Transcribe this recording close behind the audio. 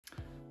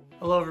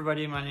Hello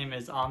everybody, my name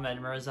is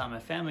Ahmed Mirza. I'm a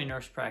family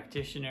nurse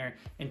practitioner,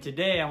 and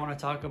today I want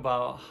to talk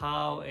about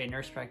how a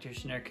nurse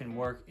practitioner can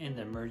work in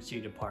the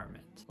emergency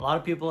department. A lot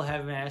of people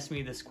have been asking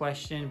me this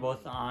question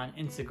both on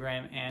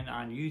Instagram and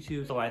on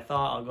YouTube, so I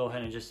thought I'll go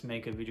ahead and just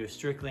make a video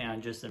strictly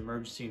on just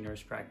emergency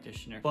nurse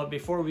practitioner. But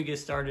before we get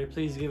started,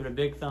 please give it a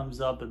big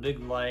thumbs up, a big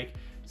like,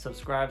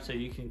 subscribe so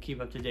you can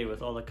keep up to date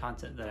with all the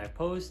content that I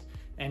post,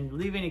 and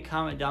leave any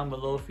comment down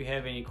below if you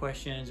have any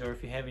questions or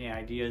if you have any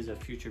ideas of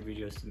future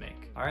videos to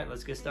make. All right,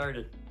 let's get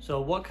started.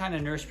 So what kind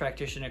of nurse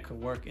practitioner can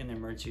work in the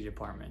emergency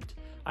department?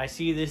 I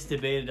see this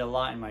debated a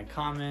lot in my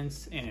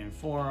comments and in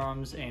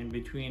forums and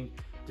between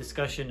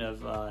discussion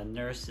of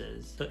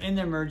nurses. So in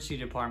the emergency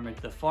department,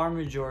 the far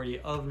majority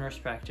of nurse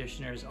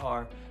practitioners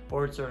are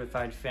board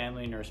certified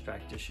family nurse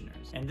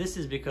practitioners. And this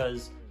is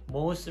because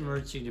most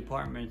emergency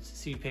departments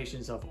see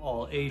patients of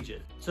all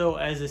ages. So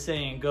as the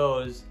saying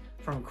goes,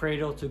 from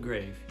cradle to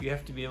grave, you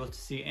have to be able to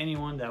see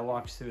anyone that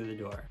walks through the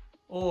door.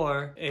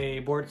 Or a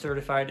board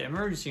certified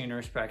emergency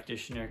nurse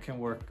practitioner can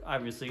work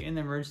obviously in the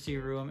emergency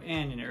room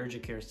and in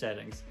urgent care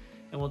settings.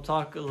 And we'll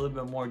talk a little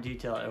bit more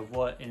detail of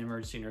what an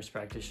emergency nurse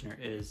practitioner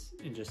is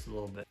in just a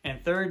little bit.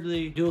 And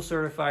thirdly, dual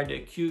certified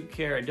acute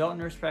care adult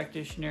nurse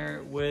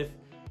practitioner with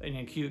an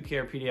acute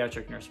care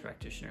pediatric nurse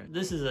practitioner.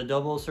 This is a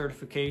double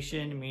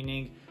certification,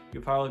 meaning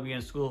you'll probably be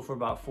in school for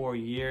about 4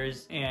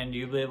 years and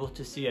you'll be able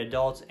to see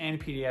adults and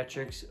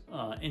pediatrics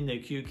in the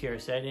acute care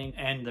setting,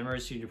 and the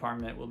emergency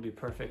department will be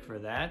perfect for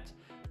that.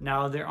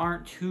 Now, there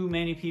aren't too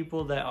many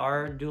people that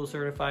are dual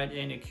certified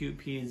in acute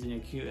peds and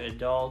acute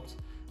adults.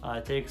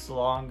 It takes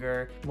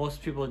longer.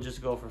 Most people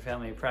just go for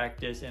family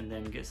practice and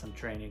then get some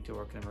training to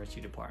work in the emergency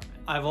department.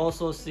 I've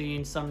also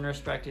seen some nurse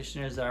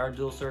practitioners that are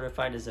dual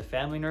certified as a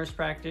family nurse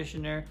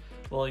practitioner.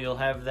 Well, you'll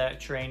have that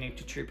training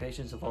to treat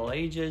patients of all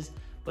ages,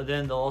 but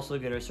then they'll also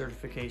get a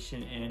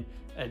certification in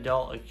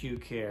adult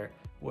acute care,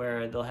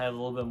 where they'll have a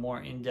little bit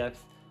more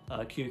in-depth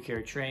acute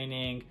care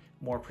training,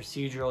 more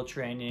procedural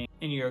training.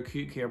 In your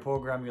acute care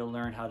program, you'll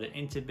learn how to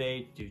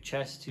intubate, do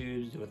chest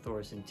tubes, do a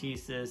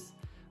thoracentesis,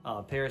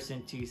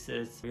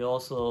 paracentesis. You'll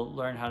also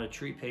learn how to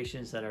treat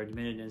patients that are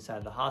admitted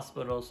inside the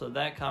hospital. So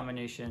that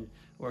combination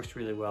works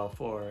really well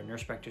for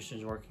nurse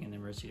practitioners working in the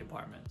emergency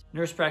department.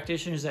 Nurse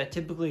practitioners that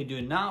typically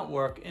do not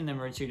work in the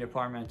emergency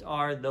department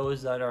are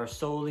those that are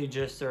solely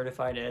just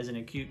certified as an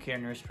acute care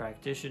nurse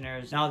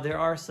practitioners. Now, there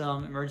are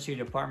some emergency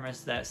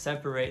departments that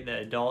separate the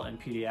adult and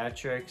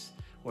pediatrics,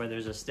 where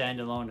there's a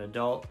standalone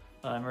adult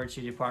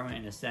emergency department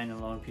and a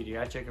standalone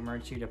pediatric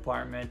emergency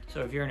department.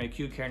 So if you're an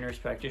acute care nurse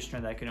practitioner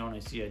that can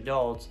only see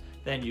adults,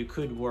 then you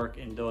could work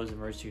in those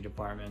emergency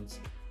departments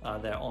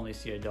that only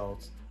see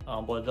adults.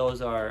 But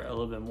those are a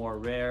little bit more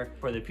rare.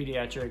 For the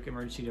pediatric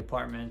emergency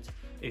department,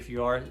 if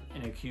you are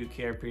an acute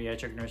care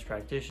pediatric nurse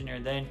practitioner,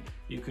 then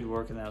you could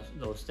work in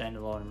those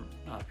standalone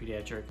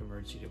pediatric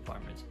emergency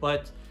departments.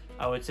 But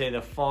I would say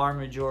the far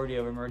majority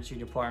of emergency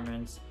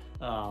departments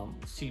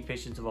see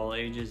patients of all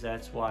ages.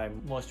 That's why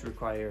most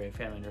require a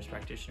family nurse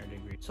practitioner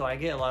degree. So I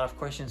get a lot of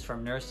questions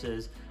from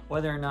nurses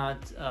whether or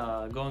not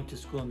going to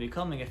school and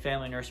becoming a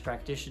family nurse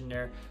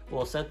practitioner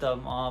will set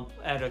them up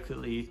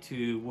adequately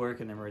to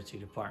work in the emergency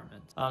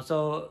department.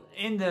 So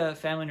in the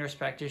family nurse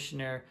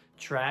practitioner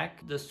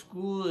track, the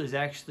school is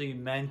actually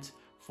meant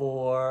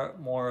for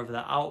more of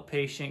the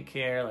outpatient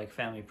care, like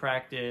family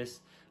practice,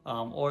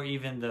 or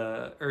even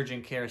the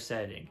urgent care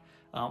setting.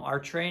 Our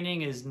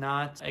training is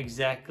not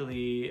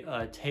exactly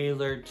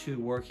tailored to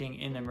working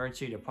in the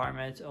emergency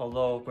department,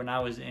 although when I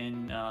was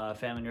in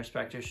family nurse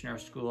practitioner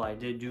school, I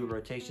did do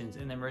rotations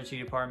in the emergency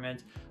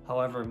department.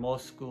 However,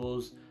 most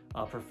schools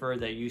prefer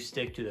that you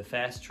stick to the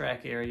fast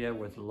track area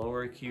with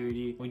lower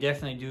acuity. We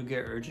definitely do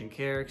get urgent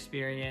care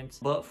experience,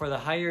 but for the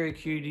higher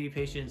acuity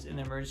patients in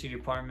the emergency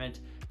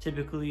department,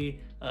 typically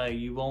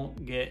you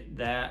won't get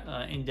that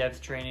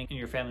in-depth training in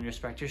your family nurse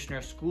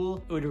practitioner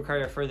school. It would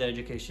require further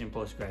education in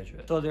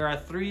postgraduate. So there are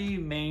 3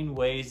 main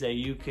ways that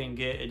you can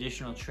get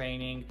additional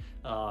training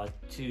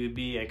to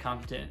be a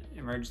competent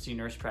emergency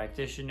nurse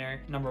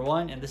practitioner. Number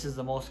 1, and this is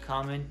the most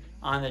common,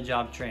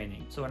 on-the-job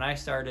training. So when I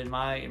started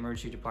my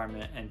emergency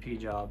department NP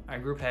job, our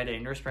group had a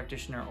nurse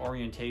practitioner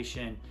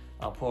orientation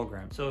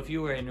program. So if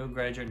you were a new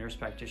graduate nurse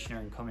practitioner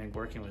and coming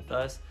working with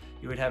us,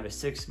 you would have a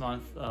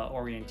 6-month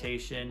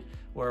orientation,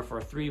 where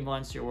for 3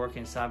 months you're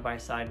working side by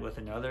side with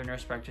another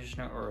nurse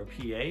practitioner or a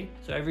PA.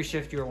 So every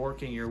shift you're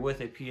working, you're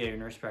with a PA or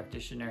nurse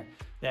practitioner.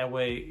 That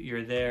way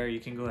you're there, you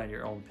can go at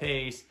your own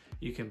pace,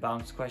 you can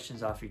bounce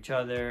questions off each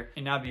other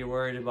and not be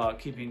worried about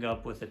keeping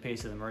up with the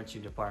pace of the emergency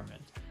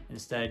department.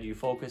 Instead, you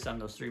focus on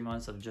those 3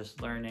 months of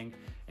just learning,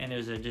 and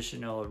there's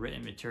additional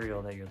written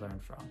material that you learn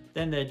from.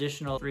 Then the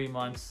additional 3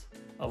 months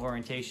of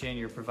orientation,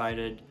 you're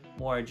provided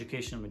more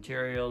educational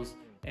materials,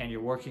 and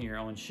you're working your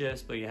own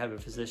shifts, but you have a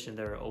physician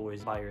there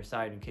always by your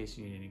side in case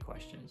you need any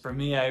questions. For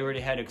me, I already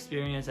had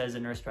experience as a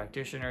nurse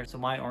practitioner, so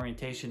my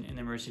orientation in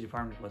the emergency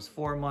department was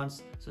 4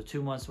 months, so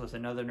 2 months with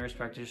another nurse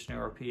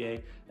practitioner or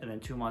PA, and then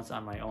 2 months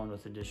on my own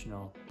with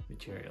additional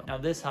material. Now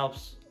this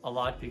helps a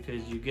lot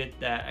because you get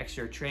that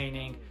extra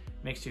training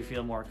makes you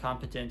feel more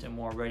competent and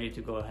more ready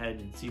to go ahead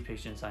and see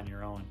patients on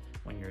your own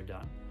when you're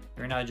done.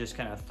 You're not just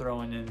kind of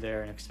thrown in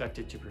there and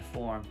expected to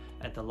perform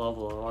at the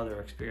level of other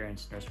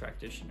experienced nurse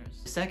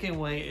practitioners. The second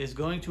way is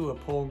going to a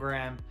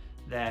program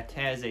that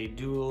has a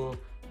dual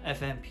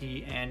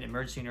FNP and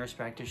Emergency Nurse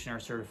Practitioner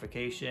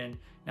certification.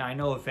 Now I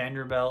know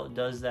Vanderbilt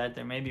does that.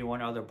 There may be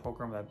one other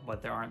program,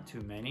 but there aren't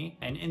too many.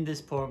 And in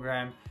this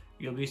program,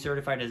 you'll be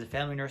certified as a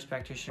family nurse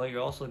practitioner, but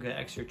you'll also get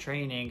extra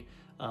training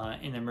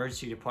in the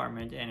emergency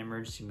department and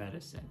emergency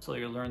medicine. So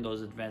you'll learn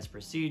those advanced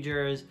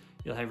procedures,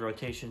 you'll have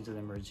rotations in the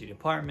emergency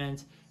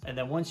department, and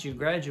then once you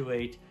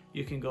graduate,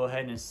 you can go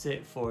ahead and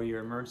sit for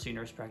your emergency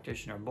nurse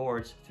practitioner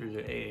boards through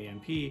the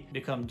AANP,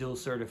 become dual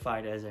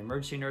certified as an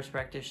emergency nurse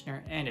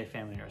practitioner and a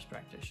family nurse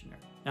practitioner.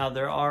 Now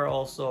there are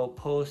also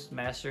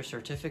post-master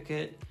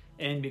certificate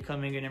in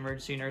becoming an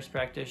emergency nurse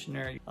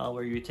practitioner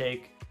where you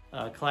take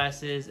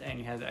classes and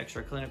you have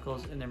extra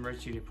clinicals in the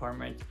emergency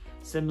department.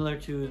 Similar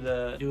to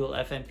the dual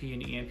FNP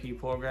and EMP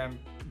program,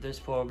 this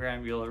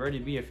program you'll already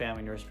be a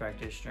family nurse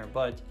practitioner,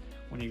 but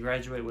when you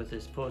graduate with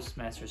this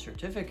postmaster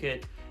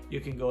certificate, you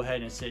can go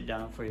ahead and sit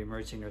down for your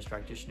emergency nurse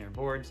practitioner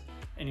boards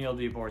and you'll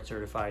be board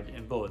certified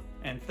in both.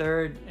 And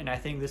third, and I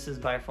think this is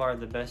by far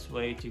the best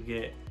way to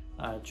get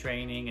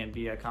training and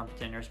be a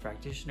competent nurse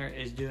practitioner,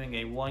 is doing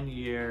a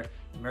 1-year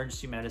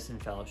emergency medicine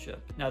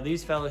fellowship. Now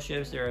these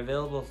fellowships, they're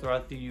available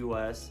throughout the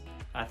US.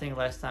 I think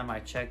last time I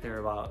checked there are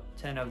about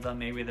 10 of them,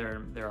 maybe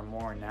there are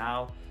more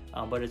now.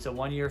 But it's a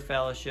 1-year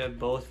fellowship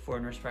both for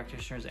nurse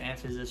practitioners and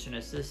physician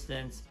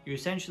assistants. You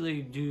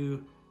essentially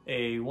do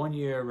a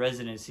 1-year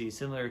residency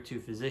similar to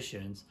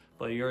physicians,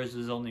 but yours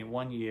is only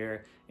 1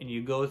 year, and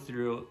you go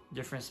through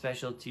different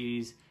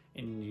specialties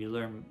and you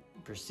learn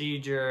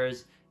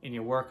procedures and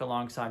you work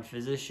alongside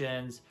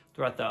physicians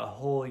throughout the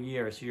whole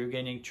year. So you're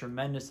getting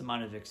tremendous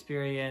amount of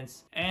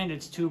experience, and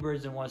it's 2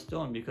 birds in 1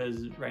 stone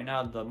because right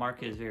now the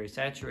market is very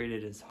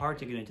saturated. It's hard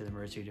to get into the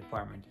emergency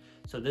department.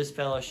 So this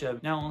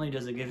fellowship, not only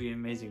does it give you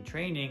amazing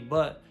training,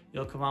 but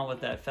you'll come out with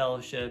that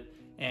fellowship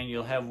and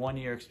you'll have 1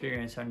 year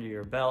experience under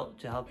your belt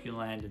to help you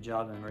land a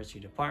job in the emergency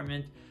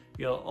department.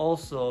 You'll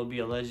also be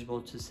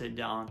eligible to sit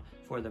down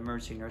for the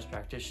emergency nurse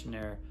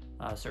practitioner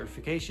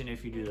certification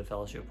if you do the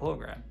fellowship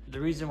program. The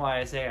reason why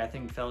I say I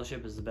think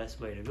fellowship is the best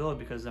way to go,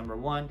 because number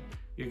one,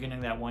 you're getting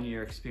that 1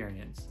 year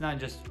experience. It's not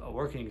just a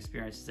working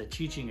experience, it's a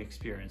teaching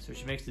experience,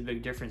 which makes a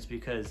big difference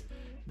because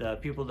the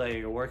people that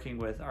you're working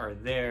with are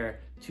there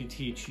to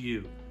teach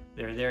you.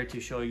 They're there to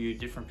show you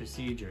different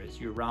procedures.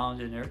 You're round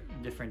in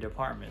different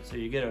departments, so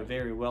you get a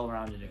very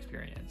well-rounded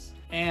experience.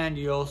 And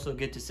you also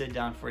get to sit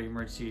down for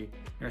emergency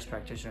nurse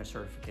practitioner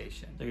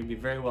certification. So you'll be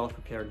very well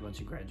prepared once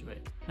you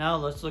graduate. Now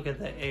let's look at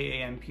the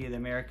AANP, the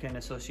American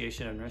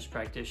Association of Nurse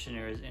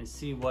Practitioners, and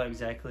see what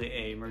exactly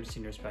an emergency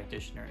nurse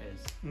practitioner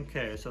is.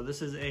 Okay, so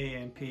this is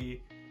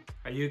AANP.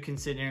 Are you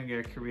considering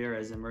your career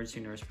as an emergency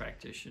nurse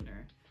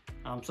practitioner?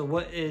 So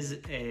what is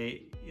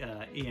a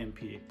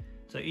ENP?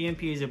 So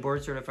ENP is a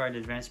board-certified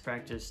advanced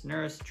practice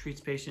nurse, treats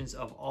patients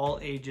of all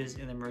ages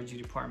in the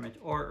emergency department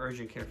or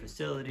urgent care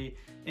facility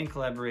in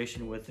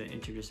collaboration with an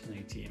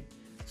interdisciplinary team.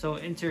 So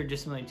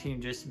interdisciplinary team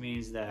just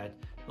means that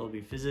there'll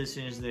be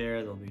physicians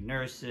there, there'll be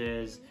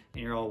nurses,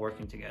 and you're all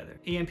working together.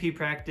 ENP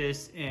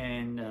practice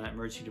in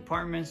emergency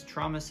departments,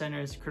 trauma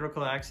centers,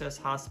 critical access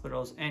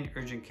hospitals, and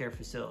urgent care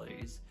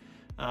facilities.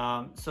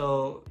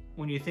 So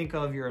when you think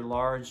of your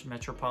large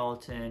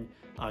metropolitan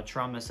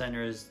trauma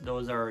centers,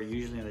 those are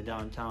usually in the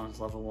downtowns,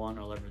 level 1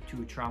 or level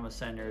 2 trauma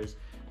centers.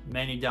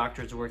 Many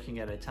doctors working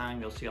at a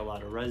time. You'll see a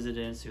lot of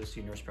residents, you'll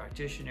see nurse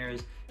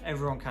practitioners,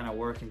 everyone kind of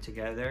working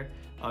together.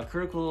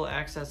 Critical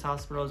access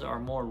hospitals are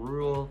more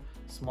rural,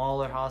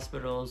 smaller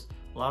hospitals.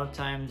 A lot of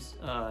times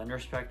an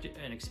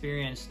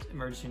experienced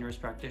emergency nurse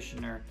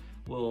practitioner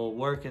will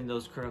work in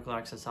those critical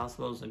access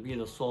hospitals and be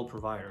the sole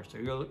provider. So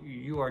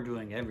you are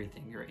doing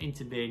everything. You're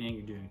intubating,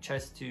 you're doing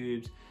chest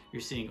tubes,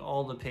 you're seeing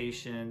all the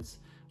patients,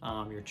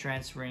 you're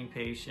transferring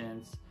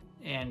patients.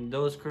 And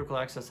those critical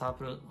access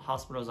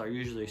hospitals are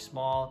usually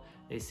small,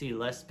 they see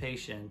less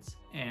patients,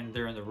 and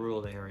they're in the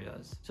rural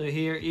areas. So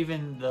here,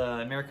 even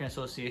the American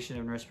Association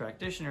of Nurse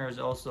Practitioners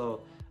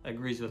also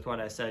agrees with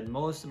what I said.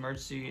 Most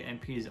emergency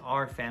NPs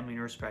are family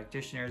nurse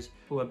practitioners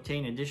who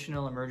obtain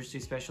additional emergency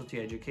specialty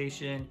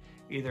education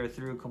either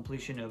through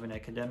completion of an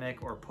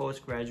academic or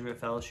postgraduate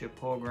fellowship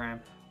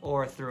program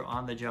or through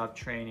on-the-job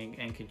training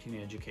and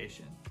continuing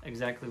education.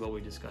 Exactly what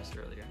we discussed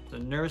earlier. The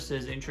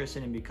nurses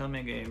interested in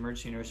becoming an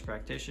emergency nurse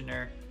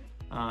practitioner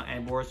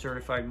and board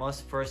certified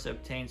must first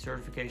obtain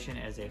certification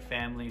as a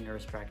family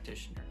nurse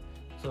practitioner.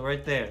 So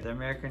right there, the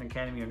American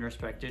Academy of Nurse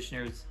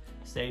Practitioners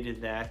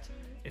stated that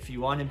if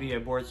you want to be a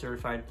board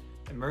certified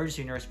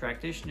emergency nurse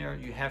practitioner,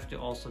 you have to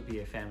also be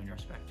a family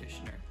nurse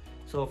practitioner.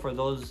 So for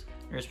those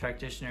nurse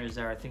practitioners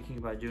that are thinking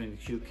about doing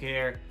acute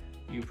care,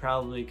 you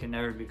probably can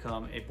never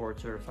become a board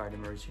certified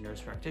emergency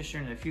nurse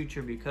practitioner in the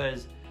future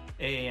because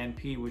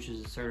AANP, which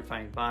is a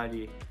certifying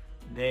body,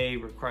 they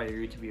require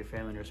you to be a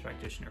family nurse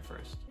practitioner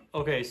first.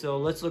 Okay, so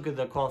let's look at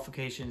the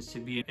qualifications to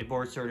be a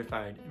board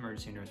certified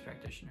emergency nurse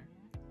practitioner.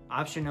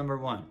 Option number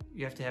 1,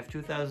 you have to have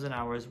 2,000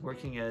 hours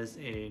working as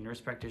a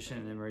nurse practitioner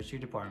in the emergency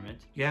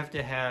department. You have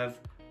to have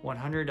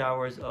 100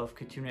 hours of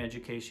continuing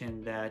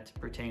education that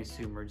pertains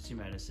to emergency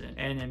medicine,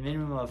 and a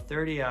minimum of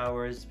 30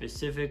 hours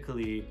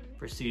specifically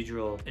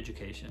procedural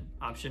education.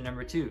 Option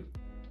number 2,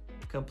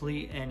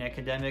 complete an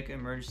academic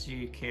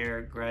emergency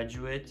care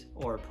graduate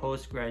or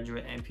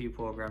postgraduate NP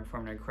program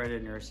from an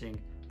accredited nursing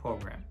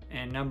program.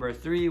 And number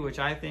 3, which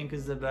I think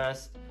is the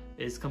best,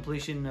 is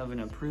completion of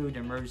an approved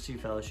emergency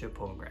fellowship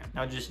program.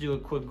 Now just do a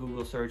quick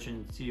Google search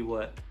and see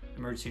what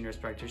emergency nurse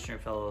practitioner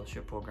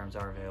fellowship programs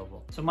are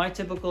available. So my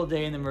typical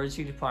day in the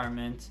emergency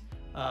department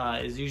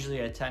is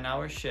usually a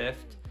 10-hour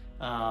shift.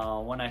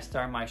 When I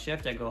start my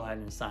shift, I go ahead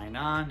and sign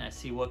on. I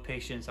see what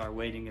patients are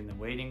waiting in the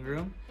waiting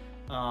room,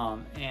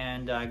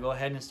 and I go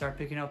ahead and start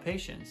picking up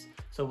patients.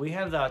 So we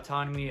have the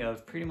autonomy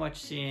of pretty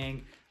much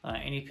seeing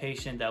any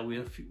patient that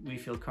we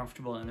feel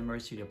comfortable in the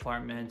emergency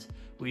department.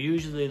 We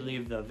usually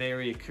leave the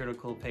very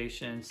critical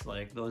patients,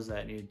 like those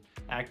that need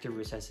active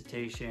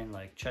resuscitation,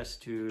 like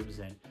chest tubes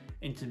and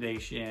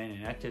intubation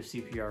and active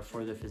CPR,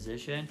 for the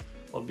physician.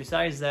 Well,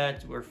 besides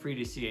that, we're free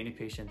to see any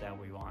patient that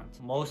we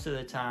want. Most of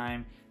the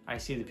time, I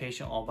see the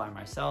patient all by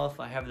myself.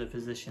 I have the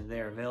physician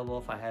there available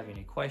if I have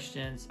any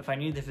questions. If I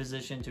need the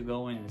physician to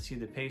go in and see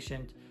the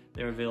patient,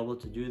 they're available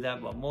to do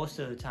that, but most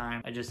of the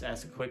time I just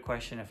ask a quick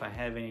question if I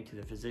have any to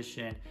the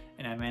physician,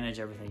 and I manage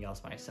everything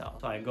else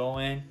myself. So I go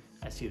in,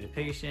 I see the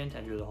patient,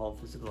 I do the whole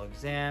physical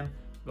exam,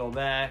 go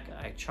back,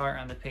 I chart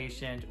on the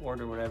patient,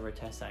 order whatever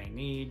tests I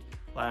need,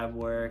 lab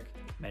work,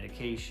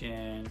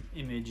 medication,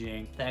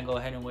 imaging, then I go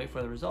ahead and wait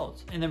for the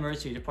results. In the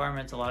emergency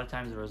departments, a lot of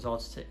times the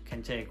results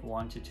can take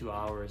 1 to 2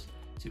 hours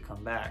to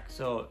come back.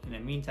 So in the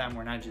meantime,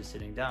 we're not just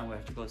sitting down, we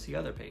have to go see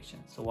other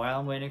patients. So while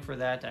I'm waiting for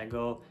that, I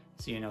go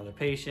see another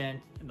patient,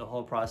 and the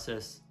whole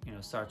process,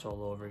 starts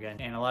all over again.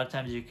 And a lot of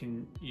times you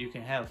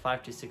can have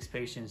 5 to 6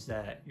 patients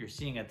that you're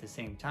seeing at the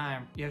same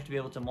time. You have to be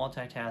able to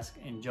multitask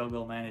and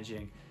juggle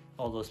managing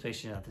all those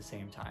patients at the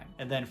same time,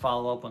 and then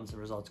follow up once the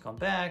results come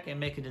back and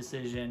make a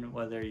decision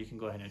whether you can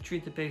go ahead and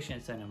treat the patient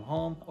and send them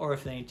home, or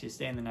if they need to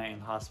stay in the night in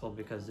the hospital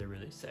because they're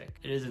really sick.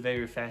 It is a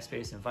very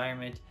fast-paced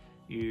environment.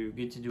 You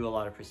get to do a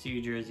lot of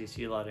procedures, you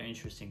see a lot of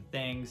interesting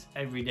things.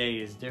 Every day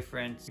is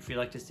different. If you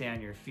like to stay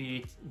on your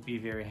feet, be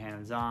very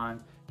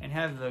hands-on, and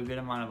have a good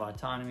amount of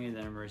autonomy,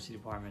 then emergency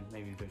department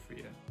may be good for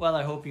you. Well,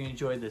 I hope you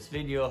enjoyed this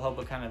video. I hope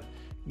it kind of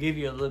give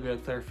you a little bit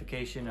of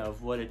clarification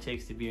of what it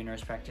takes to be a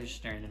nurse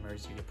practitioner in the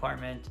emergency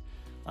department.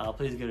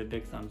 Please give it a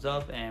big thumbs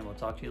up, and we'll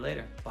talk to you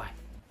later. Bye.